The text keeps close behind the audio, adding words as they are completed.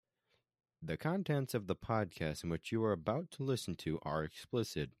The contents of the podcast in which you are about to listen to are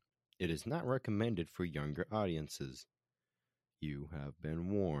explicit. It is not recommended for younger audiences. You have been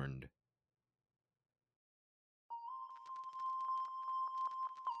warned.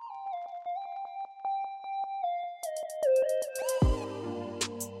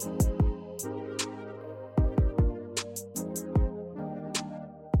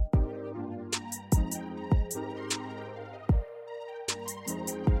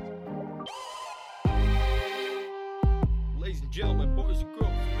 Ladies and gentlemen, boys and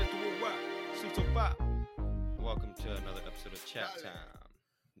girls, Mr. Worldwide, 605. Welcome to another episode of Chat Time.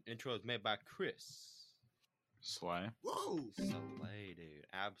 Intro is made by Chris. Slay. Whoa! Slay, dude.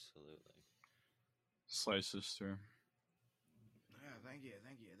 Absolutely. Slay sister. Yeah, thank you.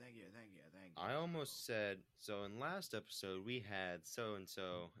 I almost said, so in last episode we had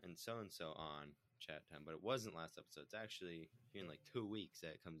so-and-so on Chat Time, but it wasn't last episode. It's actually in like 2 weeks that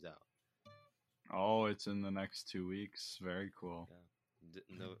it comes out. Oh, it's in the next 2 weeks. Very cool.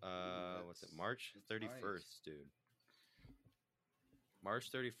 What's it? March 31st, dude.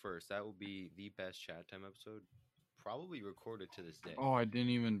 March 31st. That will be the best Chat Time episode probably recorded to this day. Oh, I didn't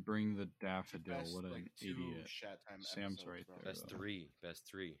even bring the daffodil. Best, What an like, two idiot. Chat Time Sam's episodes, right bro. there. Best though. three. Best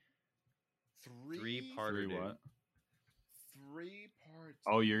three. Three-parter, Three-parter, dude. What? 3 parts.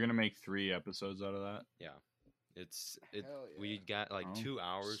 Oh, you're going to make 3 episodes out of that? Yeah. It. Hell We yeah. got like Oh, 2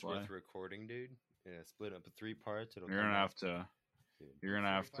 hours slay. worth of recording, dude. Yeah, split up in 3 parts. It'll You're come going to out. have to... Dude. You're gonna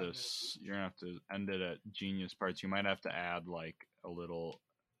have 45 to. minutes each. You're gonna have to end it at genius parts. You might have to add like a little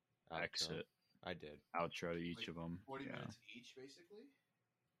Outro. exit I did. outro to each Like of them. 40 Yeah. minutes each, basically?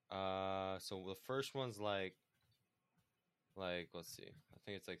 So the first one's like let's see. I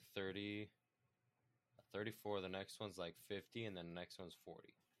think it's like 30, 34. The next one's like 50, and then the next one's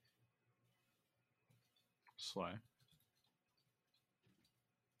 40. Slay.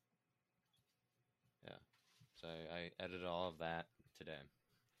 So I edited all of that today.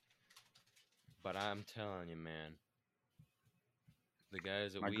 But I'm telling you, man, the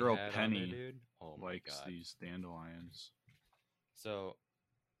guys that My we girl had Penny on there, dude. Oh my Likes god. these dandelions. So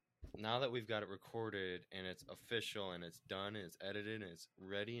now that we've got it recorded and it's official and it's done and it's edited and it's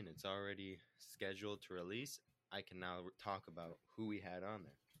ready and it's already scheduled to release, I can now talk about who we had on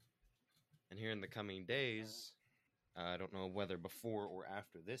there. And here in the coming days, I don't know whether before or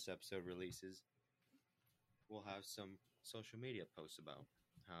after this episode releases, we'll have some social media posts about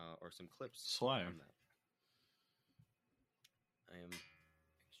how, or some clips Slay. from that. I am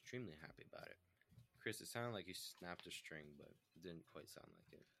extremely happy about it. Chris, it sounded like you snapped a string, but it didn't quite sound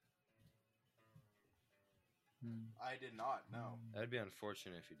like it. I did not, no. That'd be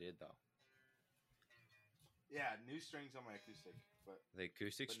unfortunate if you did, though. Yeah, new strings on my acoustic, but The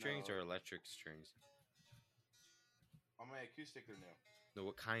acoustic But strings no. or electric strings? on my acoustic they're new. No,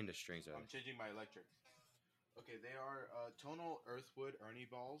 what kind of strings are I'm they? changing my electric. Okay, they are tonal Earthwood Ernie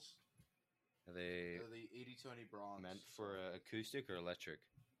balls. Are they They're the 80-20 bronze. meant for acoustic or electric?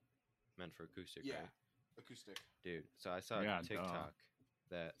 Meant for acoustic, Yeah, right? acoustic. Dude, so I saw Yeah, on duh. TikTok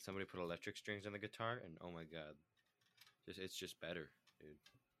that somebody put electric strings on the guitar, and oh my god, it's just better, dude.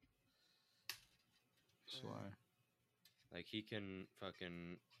 Slay. Like he can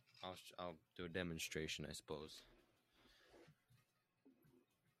fucking, I'll do a demonstration, I suppose.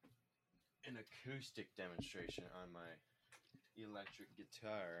 An acoustic demonstration on my electric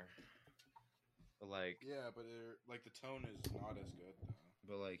guitar, but like, Yeah, but like the tone is not as good.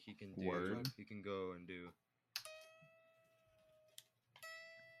 but like he can do, Word. he can go and do,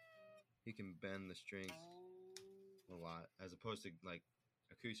 he can bend the strings a lot, as opposed to like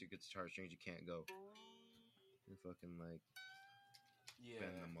acoustic guitar strings, you can't go. You fucking like Yeah,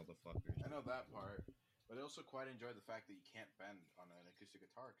 bend the motherfuckers. I know that part, but I also quite enjoy the fact that you can't bend on an acoustic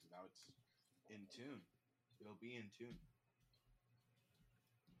guitar because now it's in tune. It'll be in tune.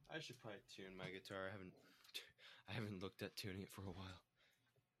 I should probably tune my guitar. I haven't looked at tuning it for a while.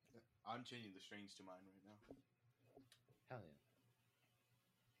 I'm changing the strings to mine right now. Hell yeah.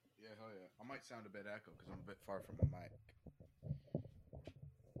 Yeah, hell yeah. I might sound a bit echo because I'm a bit far from the mic.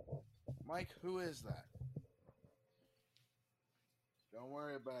 Mike, who is that? Don't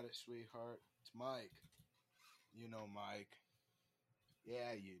worry about it, sweetheart. It's Mike. You know Mike.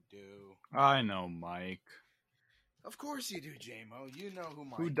 Yeah, you do. I know Mike. Of course you do, J-Mo. You know who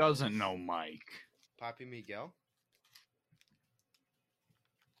Mike Who is. doesn't know Mike? Poppy Miguel?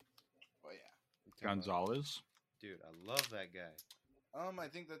 Oh, yeah. You talking about- Gonzalez? Dude, I love that guy. I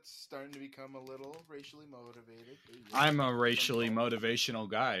think that's starting to become a little racially motivated. I'm a racially motivational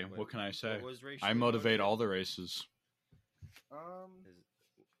guy. Wait, What can I say? What was I racially motivate motivated? all the races. Is-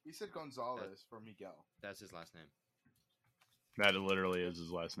 He said Gonzalez for Miguel. That's his last name. That literally is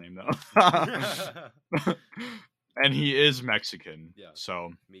his last name, though. And he is Mexican. Yeah.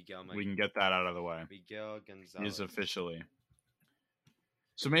 So Miguel. we can get that out of the way. Miguel He Gonzalez. is officially.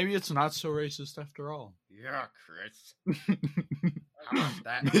 So maybe it's not so racist after all. Yeah, Chris. How about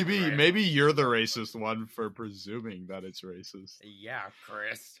that? Maybe you're the racist one for presuming that it's racist. Yeah,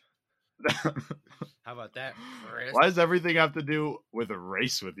 Chris. How about that, Chris? Why does everything have to do with a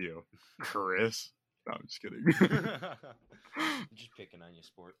race with you, Chris? No, I'm just kidding. I'm just picking on your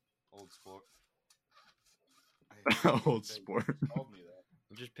sport. Old sport. I hate Old that you sport. Told me that.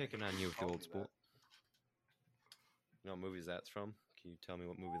 I'm just picking on you with your Told old me sport. You know what movies that's from? Can you tell me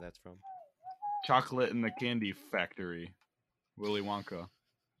what movie that's from? Chocolate in the Candy Factory. Willy Wonka.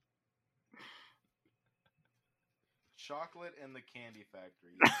 Chocolate and the Candy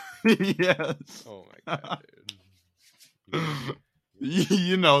Factory. Yes. Oh my god, dude.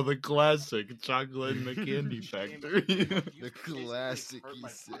 You know the classic Chocolate in the Candy You Factory. The basically classic, hurt he my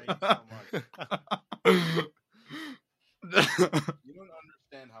said. brain so much. You don't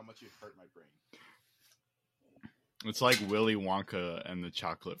understand how much you hurt my brain. It's like Willy Wonka and the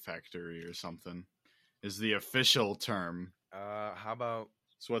Chocolate Factory or something. Is the official term. How about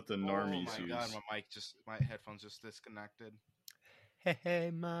It's what the Oh normies my use. god, my headphones just disconnected.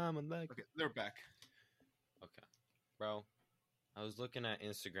 Hey mom, I'm like Okay, they're back. okay, bro. I was looking at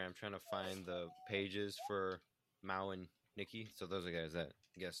Instagram trying to find the pages for Mao and Nikki. So those are guys that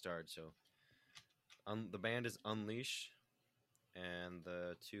guest starred. So the band is Unleash, and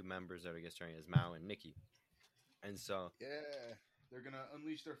the two members that are guest starring is Mao and Nikki. And so, Yeah, they're gonna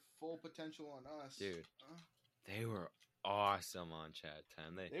unleash their full potential on us, dude, they were awesome on Chat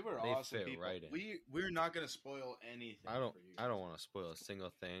Time. They were they awesome fit people. right in. We're not gonna spoil anything. I don't For you I don't want to spoil a single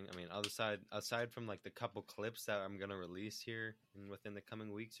thing. I mean, aside from like the couple clips that I'm gonna release here within the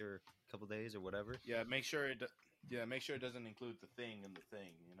coming weeks or couple days or whatever. Yeah, make sure it. Make sure it doesn't include the thing and the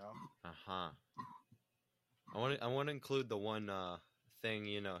thing. You know. I want to include the one thing.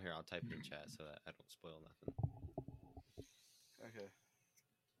 You know, here I'll type it in chat so that I don't spoil nothing. Okay.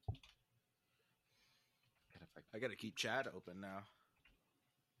 God, if I gotta keep chat open now.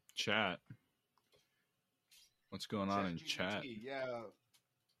 Chat. What's going on in chat? ChatGPT, yeah.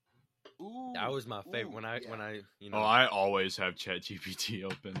 Ooh, that was my favorite ooh, when I yeah. you know Oh, I always have ChatGPT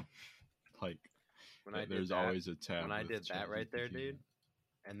open. Like, when I did there's that, always a tab. when I with did that right there, ChatGPT. dude,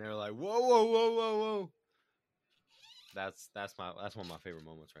 and they're like, whoa, whoa, whoa, whoa, whoa. That's one of my favorite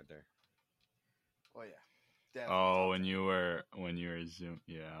moments right there. Oh yeah. Definitely Oh, top when ten. you were Zoom,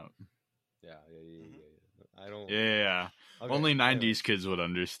 yeah, Yeah. I don't. yeah. Okay, Only anyway. '90s kids would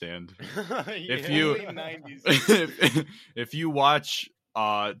understand. If Yeah. you Only 90s. if you watch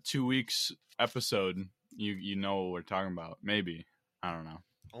 2 weeks episode, you know what we're talking about. Maybe, I don't know.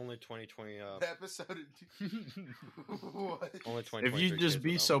 Only 2020. The episode. What? Only 20. If you just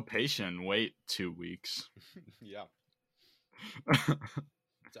be so patient, wait 2 weeks. Yeah.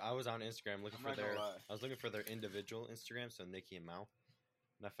 So I was on Instagram looking I'm for not gonna their. lie. I was looking for their individual Instagram, so Nikki and Mao,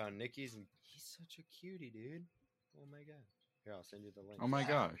 and I found Nikki's, and he's such a cutie, dude. Oh my god. Here, I'll send you the link. Oh my Yeah.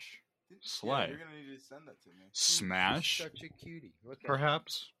 gosh, Yeah, Slay. you're gonna need to send that to me. Smash, He's such a cutie. Look at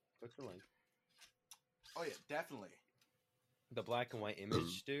perhaps. What's the link? Oh yeah, definitely. The black and white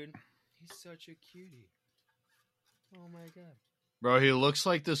image, dude. He's such a cutie. Oh my god. Bro, he looks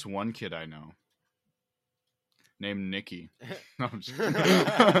like this one kid I know. Named Nicky. No, I'm just kidding.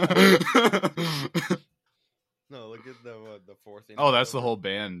 No, look at the fourth. Oh, that's the over. whole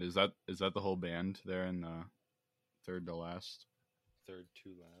band. Is that the whole band there in the third to last? Third to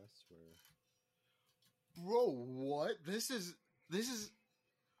last. Where... Bro, what? This is.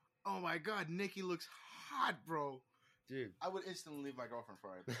 Oh my god, Nikki looks hot, bro. Dude. I would instantly leave my girlfriend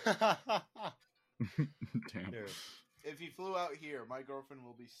for it. Damn. Here. If he flew out here, my girlfriend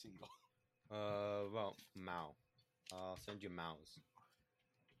will be single. Well, Mao. I'll send you Mao's.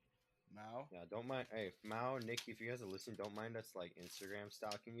 Mao? Yeah, don't mind. Hey, Mao, Nikki, if you guys are listening, don't mind us like Instagram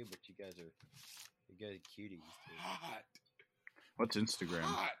stalking you, but you guys are cuties. Hot. What's Instagram?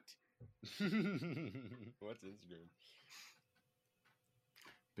 Hot. Dude. What's Instagram?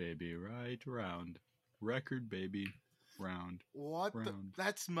 Baby, right round. Record, baby, round. What? Round.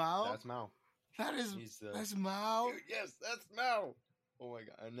 That's Mao? That's Mao. That is. He's That's Mao? Dude, yes, that's Mao. Oh my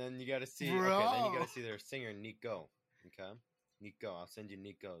god! And then you gotta see. Bro. Okay, then you gotta see their singer Nico. Okay, Nico. I'll send you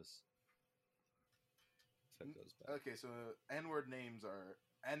Nico's. So it goes back. Okay, so N-word names are.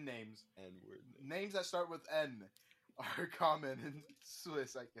 N names. N-word. Names that start with N are common in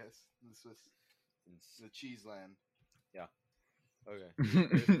Swiss, I guess. In the Swiss. The cheese land. Okay.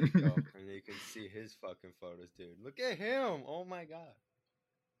 There's Nico, and you can see his fucking photos, dude. Look at him. Oh my god.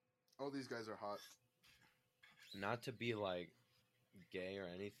 All these guys are hot. Not to be like gay or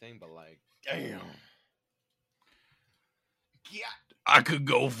anything, but like, damn. Yeah. I could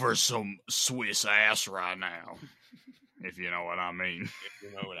go for some Swiss ass right now, if you know what I mean. If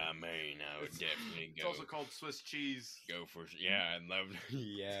you know what I mean, I would definitely It's also called Swiss cheese. go for. Yeah, I love.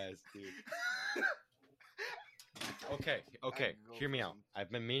 Yes, dude. Okay, I'd go hear me for out. some.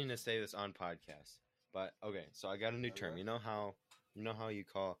 I've been meaning to say this on podcast, but okay. So I got a new Okay. term. You know how you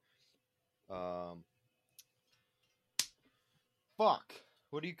call, fuck.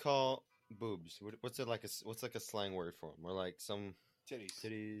 What do you call boobs? What's it like? What's like a slang word for them? Or like some Titties.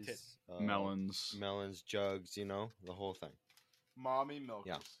 titties, Tit. Melons. melons, jugs. You know the whole thing. Mommy milkers.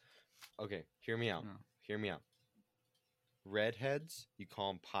 Yeah. Okay, hear me out. Yeah. Hear me out. Redheads, you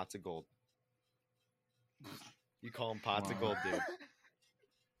call them pots of gold. You call them pots of Wow. gold, dude.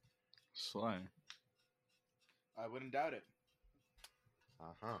 Slay. I wouldn't doubt it.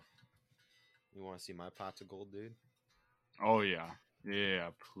 You want to see my pots of gold, dude? Oh yeah. Yeah,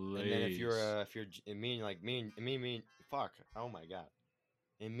 please. And then if you're fuck, oh my god.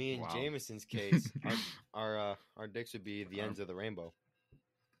 In me and Wow. Jameson's case, our dicks would be the ends of the rainbow.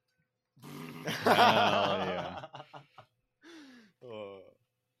 Hell yeah. Oh,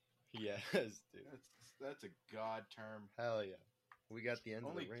 yes, dude. That's a God term. Hell yeah. We got the ends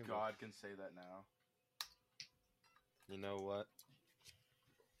Only of the rainbow. God can say that now. You know what?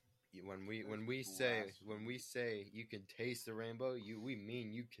 When we Blasphemy. say you can taste the rainbow, we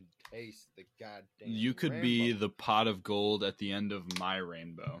mean you can taste the goddamn. You could be the pot of gold at the end of my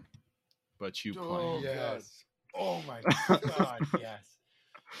rainbow, but you Oh, plain. yes. Oh my god, yes.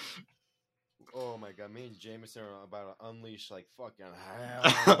 Oh my god, me and Jameson are about to unleash like fucking hell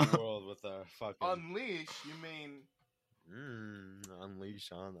in the world with a fucking Unleash? You mean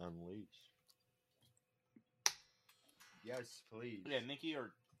unleash on unleash. Yes, please. yeah? Nikki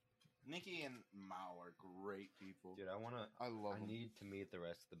and Mao are great people. Dude, I love I them. need to meet the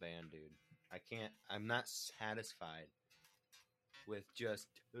rest of the band, dude. I'm not satisfied with just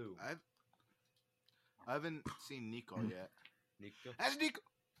two. I haven't seen Nico yet. Nico? That's Nico.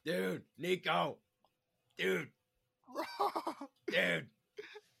 Dude, Nico! Dude! Dude!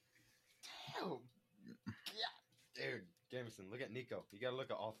 Damn. Dude, Jameson, look at Nico. You gotta look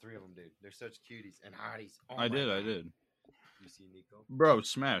at all three of them, dude. They're such cuties and hotties. Oh I my did. God. You see Nico? Bro,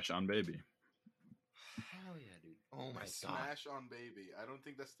 smash on baby. Hell yeah, dude. Oh my Smash on baby. I don't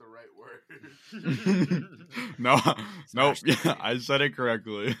think that's the right word. god. No, nope. Smash the Yeah, baby. I said it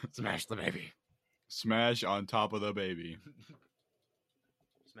correctly. Smash the baby. Smash on top of the baby.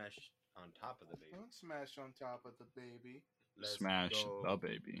 Smash on top of the baby. Don't smash on top of the baby. Let's Smash go. the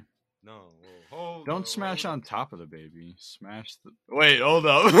baby. No. Hold Don't on, smash hold on top of the baby. Smash the. Wait, hold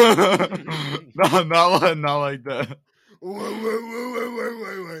up. No, not like that.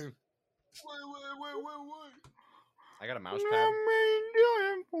 Wait. I got a mouse pad. Let me do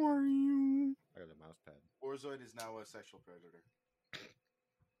it for you. I got a mouse pad. Orzoid is now a sexual predator.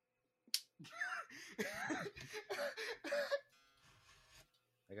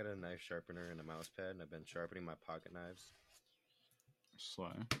 I got a knife sharpener and a mouse pad, and I've been sharpening my pocket knives. Slay.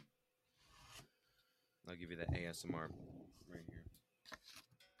 I'll give you the ASMR right here.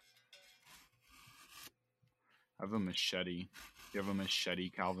 I have a machete. You have a machete,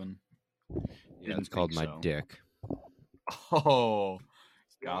 Calvin? Yeah, Didn't it's called think my so. dick. Oh,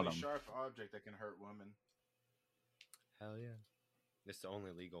 It's the got only him. sharp object that can hurt women. Hell yeah. It's the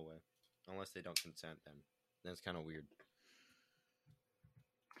only legal way. Unless they don't consent, then it's kind of weird.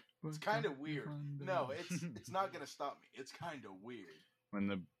 It's kind of weird. No, it's not gonna stop me. It's kind of weird. When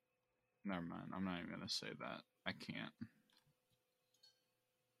the. Never mind. I'm not even gonna say that. I can't.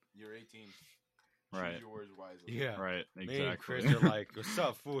 You're 18. Right. Choose your words wisely. Yeah. Right. Me and Exactly. Chris are like, what's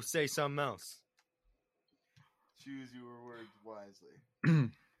up, fool? Say something else. Choose your words wisely.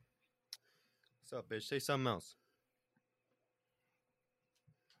 What's up, bitch? Say something else.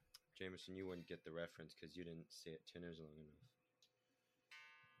 Jameson, you wouldn't get the reference because you didn't say it 10 years long enough.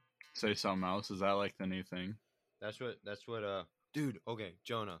 Say something else. Is that like the new thing? That's what, dude, okay,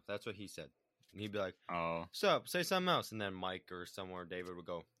 Jonah, that's what he said. And he'd be like, Oh, what's up? Say something else. And then Mike or somewhere, David would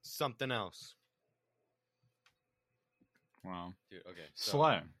go, something else. wow. Dude, okay. So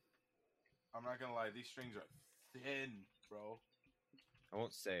Slay. I'm not gonna lie. These strings are thin, bro. I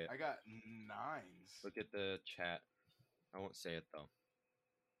won't say it. I got nines. Look at the chat. I won't say it, though.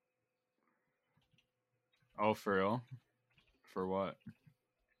 Oh, for real? For what?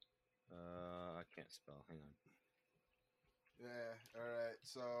 I can't spell. Hang on. Yeah. All right.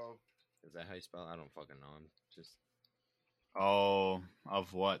 So Is that how you spell? I don't fucking know. I'm just. Oh,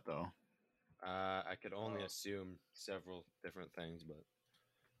 of what though? I could only assume several different things, but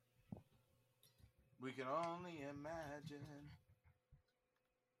we can only imagine.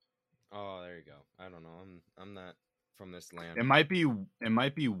 Oh, there you go. I don't know. I'm not from this land. It might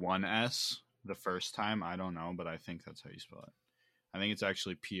be one S the first time. I don't know, but I think that's how you spell it. I think it's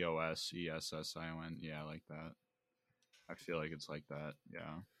actually POSESSION. Yeah, like that. I feel like it's like that.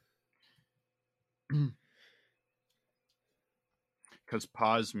 Yeah. Because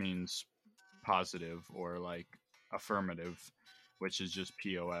pause means positive or like affirmative, which is just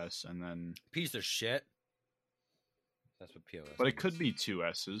POS, and then. Piece of shit. That's what POS. But it means. could be two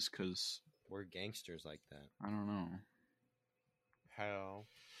S's because We're gangsters like that. I don't know. Hell.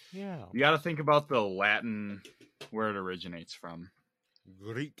 Yeah. You got to think about the Latin where it originates from.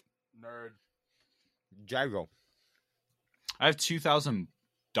 Greek. Nerd. Gyro. I have 2,000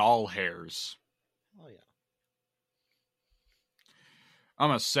 doll hairs. Oh yeah.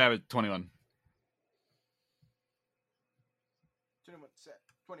 I'm a savage. 21. 21. Set.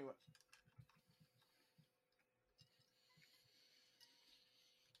 21.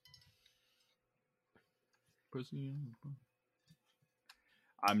 Pussy.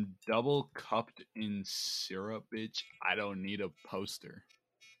 I'm double cupped in syrup, bitch. I don't need a poster.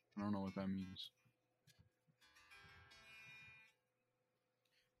 I don't know what that means.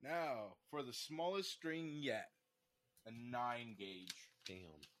 Now, for the smallest string yet, a 9 gauge. Damn.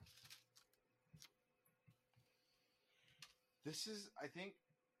 This is, I think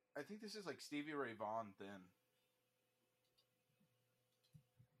this is like Stevie Ray Vaughan thin.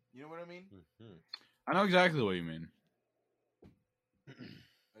 You know what I mean? Mm-hmm. I know exactly what you mean.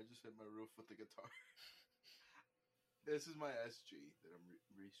 I just hit my roof with the guitar. This is my SG that I'm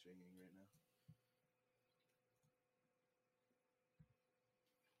restringing right now.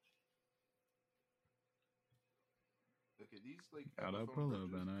 Okay, these like Gotta Epiphone pull up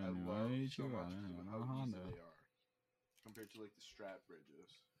bridges, and I love invite so you much out because of in a how easy Honda. they are compared to like the Strat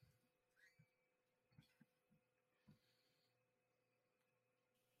bridges.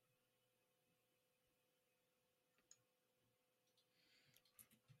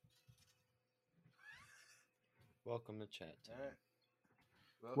 Welcome to chat time.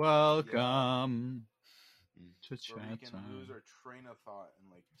 Alright. Welcome to Yeah, where we chat can lose time. our train of thought in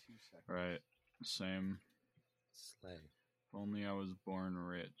like 2 seconds. Right. Same. Slay. If only I was born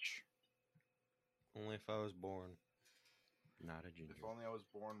rich. Only if I was born. Not a ginger. If only I was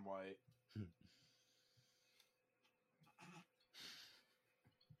born white.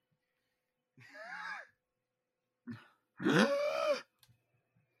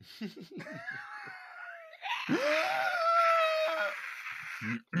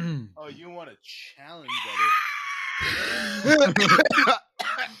 Oh, you want a challenge, brother?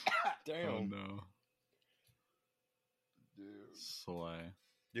 Damn. Oh no. Dude. Slay.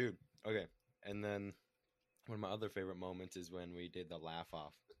 Dude, okay. And then one of my other favorite moments is when we did the laugh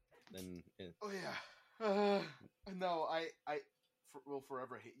off. Then Oh yeah. No, I will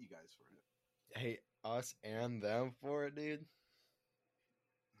forever hate you guys for it. hate us and them for it, dude.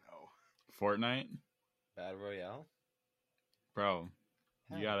 No. Fortnite? Battle Royale. Bro,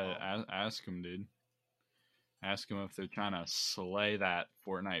 you Hell gotta ask them, dude. Ask them if they're trying to slay that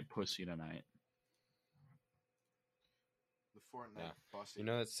Fortnite pussy tonight. The Fortnite Yeah. bossy. You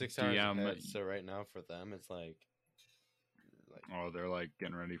know it's 6 hours DM ahead, so right now for them it's like Oh, they're like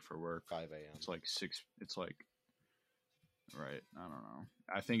getting ready for work. 5 a.m. It's like 6. It's like, right? I don't know.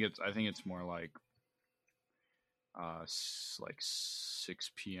 I think it's more like, like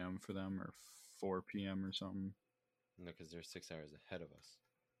 6 p.m. for them or 4 p.m. or something. No, because they're 6 hours ahead of us.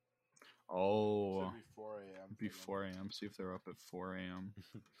 Oh, Should be 4 a.m. it'd be for them. 4 a.m. See if they're up at 4 a.m.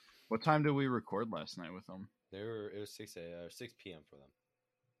 What time did we record last night with them? It was 6 p.m. for them.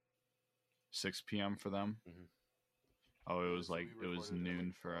 6 p.m. for them. Mhm. Oh, it Yeah, was so like we it was recorded at, noon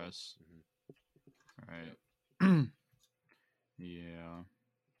like, for 12. us. Mhm. Right. Yeah.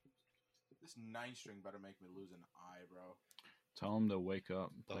 This 9-string better make me lose an eye, bro. Tell them to wake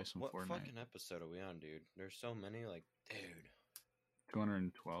up and play some What Fortnite. fucking episode are we on, dude? There's so many, like, dude.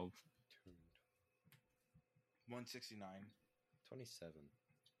 212. 169. 27.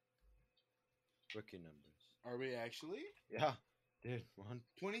 Rookie numbers. Are we actually? Yeah. Dude,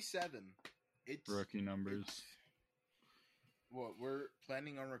 27. It's Rookie numbers. it's- What, we're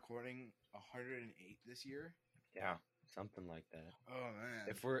planning on recording 108 this year? Yeah, something like that. Oh man.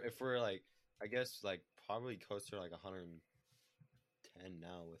 If we're like, I guess like probably closer to like 110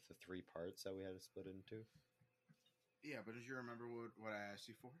 now with the 3 parts that we had to split into. Yeah, but did you remember what I asked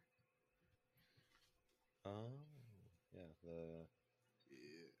you for? Oh, yeah. The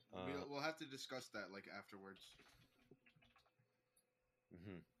Yeah. We'll have to discuss that like afterwards.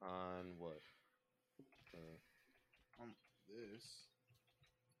 on what? This.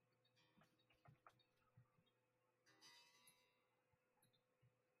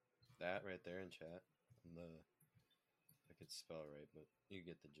 that right there in chat. And I could spell right, but you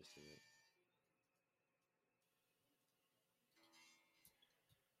get the gist of it.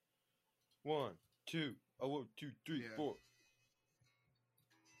 One, two, oh, 1, 2, 3, Yeah. 4.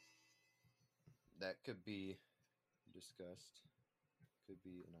 That could be discussed. Could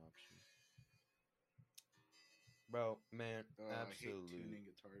be an option. Bro, man, I hate absolutely. tuning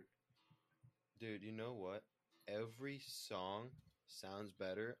guitar. Dude, you know what? Every song sounds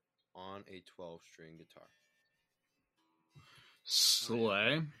better on a 12-string guitar.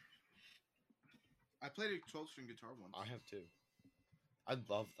 Slay. I played a 12-string guitar once. I have too. I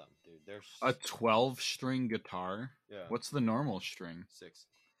love them, dude. They're A 12-string guitar? yeah. What's the normal string? 6.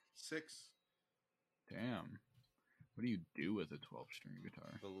 6. Damn. What do you do with a 12-string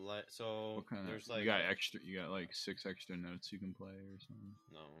guitar? So What kind there's of, like you got like 6 extra notes you can play or something?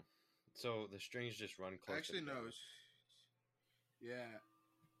 no. So the strings just run close. Actually, together. no. Yeah,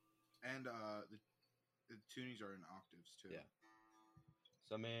 and the tunings are in octaves too. Yeah.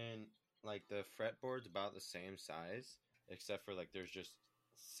 So man, like the fretboard's about the same size, except for like there's just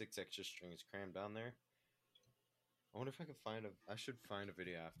 6 extra strings crammed down there. I wonder if I could I should find a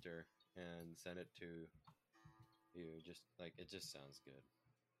video after and send it to you. Just like it just sounds good.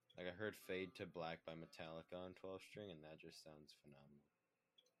 Like I heard "Fade to Black" by Metallica on 12-string, and that just sounds phenomenal.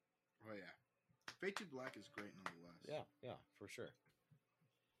 Oh yeah, Fade to Black is great nonetheless. Yeah, for sure.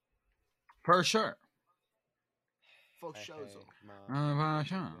 For sure. For Hey, sure. ma, For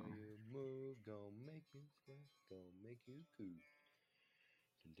sure. way you move, gon' make you sweat, gon' make you cool.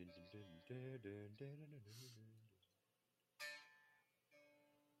 Dun, dun, dun, dun, dun, dun, dun, dun, dun, dun.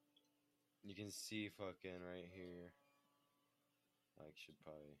 You can see fucking right here. Like, should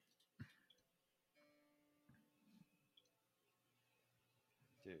probably.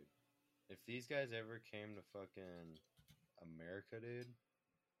 Dude, if these guys ever came to fucking America, dude,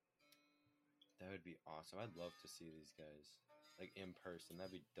 that would be awesome. I'd love to see these guys, like, in person.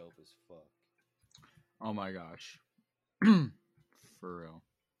 That'd be dope as fuck. Oh my gosh. For real.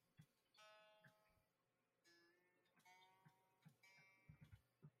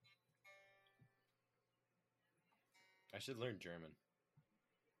 I should learn German.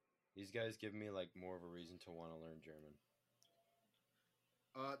 These guys give me, like, more of a reason to want to learn German.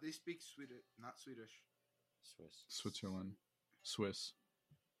 They speak Swedish, not Swedish. Switzerland. Swiss.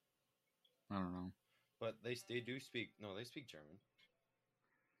 I don't know. But they do speak. No, they speak German.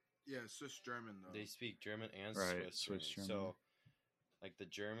 Yeah, Swiss German though. They speak German and Right, Swiss German. German. So, like the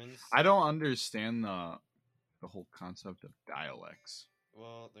Germans. I don't understand the whole concept of dialects.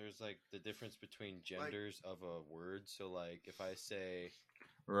 Well, there's like the difference between genders of a word. So, like if I say.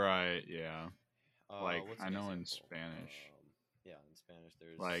 Right. Yeah. Like what's I an know in example? Spanish. Yeah, in Spanish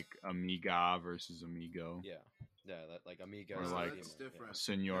there's Like amiga versus amigo. Yeah, that like amiga. Or is like that's different.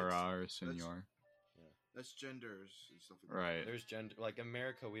 Senora or senor. That's genders and stuff like that. Right. There's gender. Like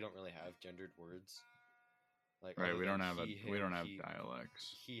America, we don't really have gendered words. Like Right. other We don't than have he, him, we don't have he,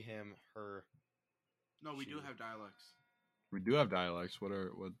 dialects. He, him, her. No, we do she. have dialects. We do have dialects. What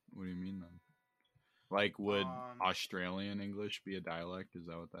do you mean then? Like would Australian English be a dialect? Is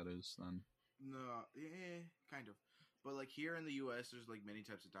that what that is then? No, yeah, kind of. But like here in the U.S., there's like many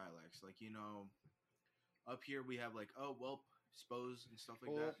types of dialects. Like up here we have like suppose and stuff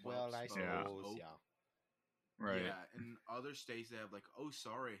like that. Well, I suppose, oh. yeah. Right. Yeah, in other states they have like, oh,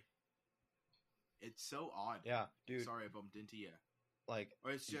 sorry. It's so odd. Yeah, dude. Sorry I bumped into you. Like,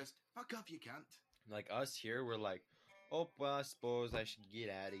 or it's just fuck off, you can't. Like us here, we're like, oh, well, I suppose I should get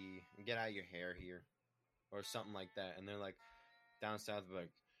out of your hair here, or something like that. And they're like, down south, like,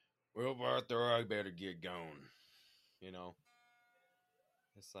 well, Arthur, I better get going. You know,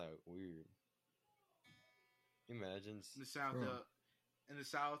 it's like weird. Imagine in the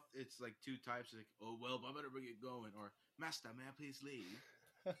south, it's like two types. Like, oh well, I better get going, or Master, may I please leave?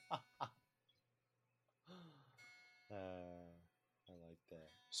 I like that.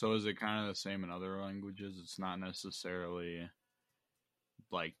 So is it kind of the same in other languages? It's not necessarily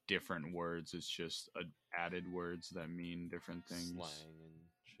like different words. It's just added words that mean different things. Slang and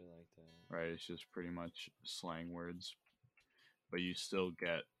shit like that. Right. It's just pretty much slang words, but you still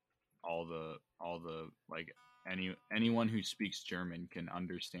get all the like anyone who speaks German can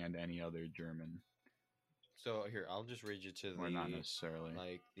understand any other German. So here, I'll just read you to or not necessarily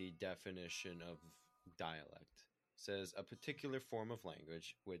like the definition of dialect. It says a particular form of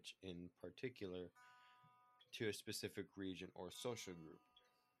language, which in particular to a specific region or social group.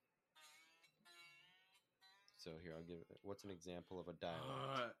 So here, I'll give it. What's an example of a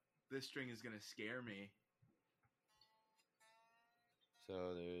dialect? This string is gonna scare me.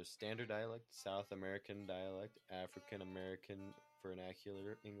 So there's standard dialect, South American dialect, African American,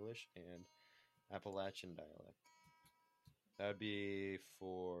 vernacular English, and Appalachian dialect. That would be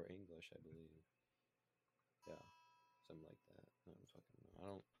for English, I believe. Yeah, something like that. I don't fucking know. I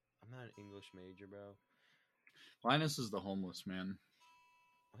don't. I'm not an English major, bro. Linus is the homeless man.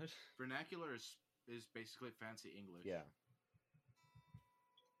 What? Vernacular is basically fancy English. Yeah,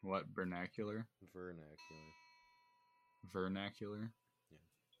 What, vernacular? vernacular. Vernacular? Yeah.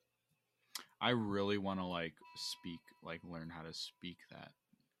 I really want to learn how to speak that,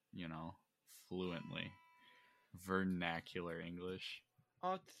 fluently. Vernacular English.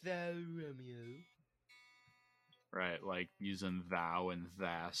 Art thou Romeo? Right, like using thou and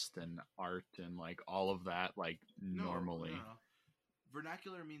thast and art and like all of that, like normally. No.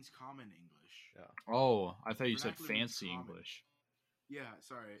 Vernacular means common English. Yeah. Oh, I thought you said Vernacular means fancy common. English. Yeah,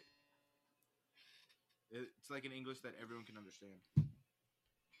 sorry. It's like an English that everyone can understand.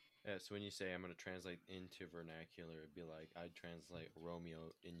 Yeah, so when you say I'm gonna translate into vernacular, it'd be like I'd translate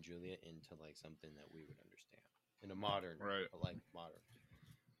Romeo and Juliet into like something that we would understand in a modern, Right. like modern.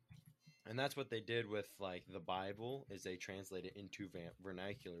 And that's what they did with like the Bible is they translated into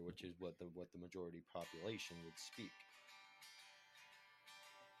vernacular, which is what the majority population would speak.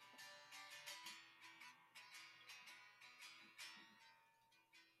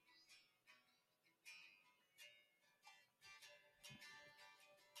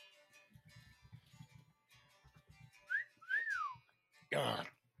 God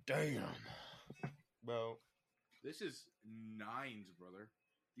damn, bro! This is nines, brother.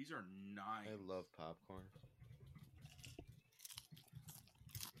 These are nines. I love popcorn.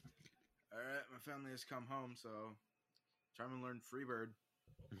 All right, my family has come home, so trying to learn Freebird.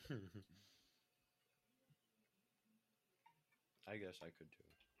 I guess I could too.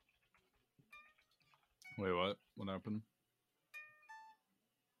 Wait, what? What happened?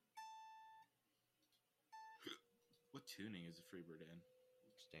 What tuning is the Freebird in?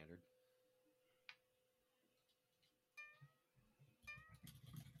 Standard.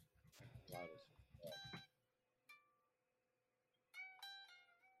 Loud as fuck.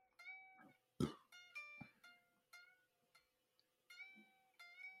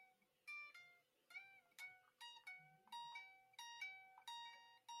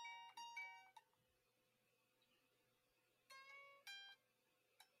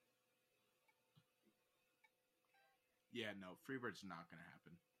 Yeah, no, Freebird's not gonna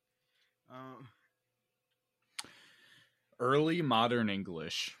happen. Early modern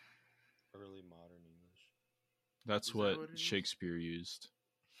English. Early modern English. That's Is that what what it is? Shakespeare used.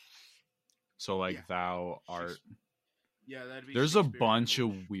 So like Yeah. thou art. Yeah, that'd be. There's a Shakespeare bunch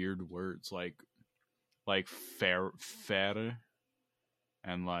English. of weird words like fair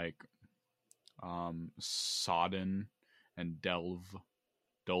and like sodden and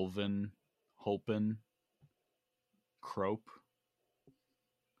delvin, holpen, crope.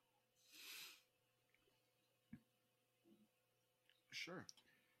 Sure.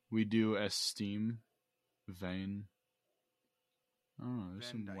 We do esteem, vain. Oh, there's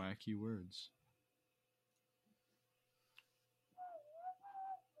Van some Dyke. wacky words.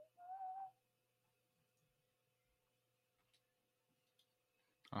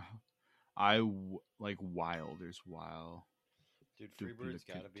 Like while. There's while. Dude, Freebird's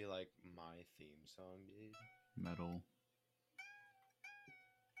Duplicate. gotta be like my theme song, dude. Metal.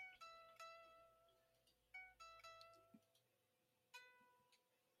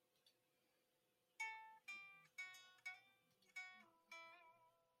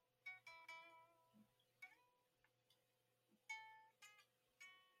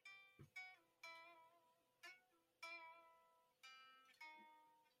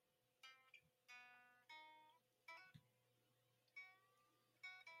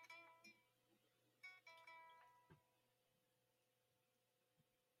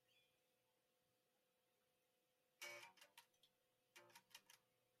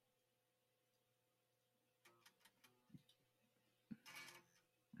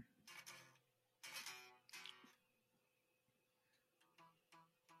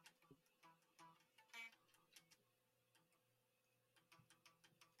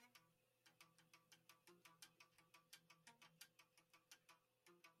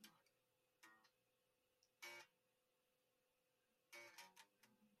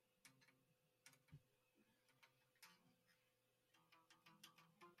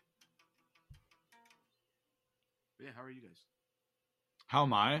 But yeah, how are you guys? How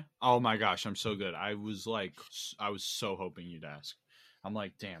am I? Oh my gosh, I'm so good. I was so hoping you'd ask. I'm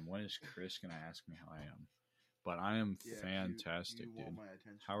like, damn, when is Chris gonna ask me how I am? But I am Yeah, fantastic, you want dude. my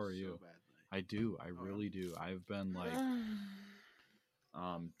attention How are so you? badly. I do. I Oh, really do. I've been like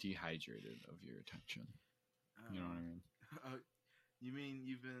dehydrated of your attention. You know what I mean? You mean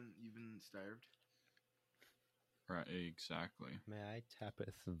you've been starved? Right, exactly. May I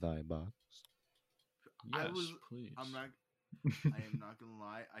tappeth thy box? Yes, I please. I am not gonna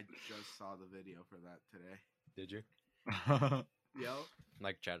lie. I just saw the video for that today. Did you? Yo.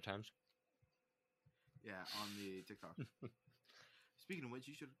 Like chat times? Yeah, on the TikTok. Speaking of which,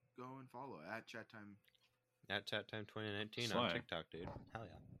 you should go and follow at Chat Time. At Chat Time 2019 Slay. on TikTok, dude. Hell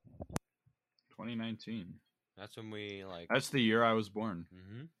yeah. 2019. That's when we like. That's the year I was born.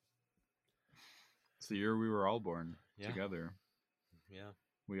 Mm-hmm. It's the year we were all born together. Yeah.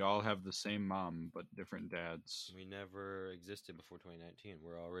 We all have the same mom, but different dads. We never existed before 2019.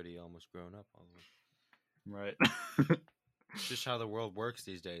 We're already almost grown up. All of us. Right. It's just how the world works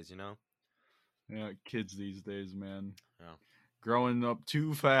these days, you know? Yeah, kids these days, man. Yeah. Growing up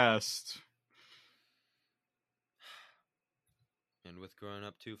too fast. And with growing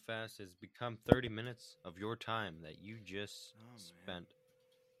up too fast, it's become 30 minutes of your time that you just spent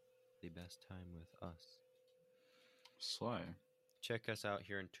the best time with us. Sly. Check us out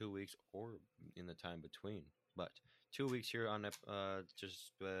here in 2 weeks or in the time between. But 2 weeks here on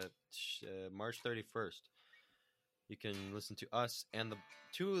March 31st. You can listen to us and the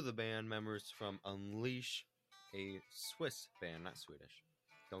two of the band members from Unleash, a Swiss band, not Swedish.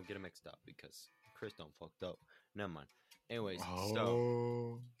 Don't get it mixed up because Chris don't fucked up. Never mind. Anyways,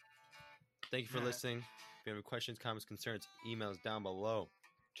 so thank you for listening. If you have any questions, comments, concerns, emails down below.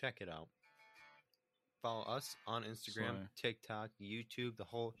 Check it out. Follow us on Instagram, TikTok, YouTube, the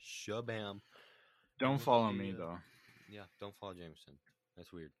whole shabam. Don't follow me, though. Yeah, don't follow Jameson.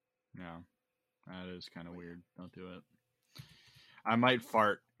 That's weird. Yeah, that is kind of weird. Don't do it. I might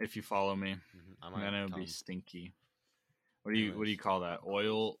fart if you follow me. Mm-hmm. And then it would be stinky. What do you call that?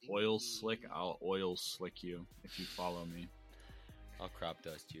 Oil slick? I'll oil slick you if you follow me. I'll crop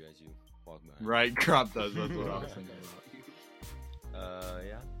dust you as you walk by. Right, crop dust. That's what I was thinking about.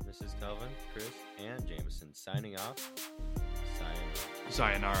 Yeah, this is Kelvin, Chris, and Jameson signing off.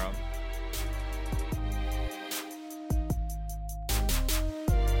 Sayonara.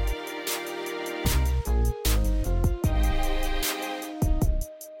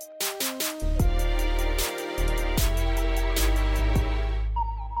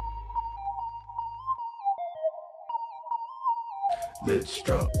 Let's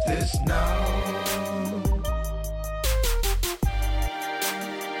drop this now.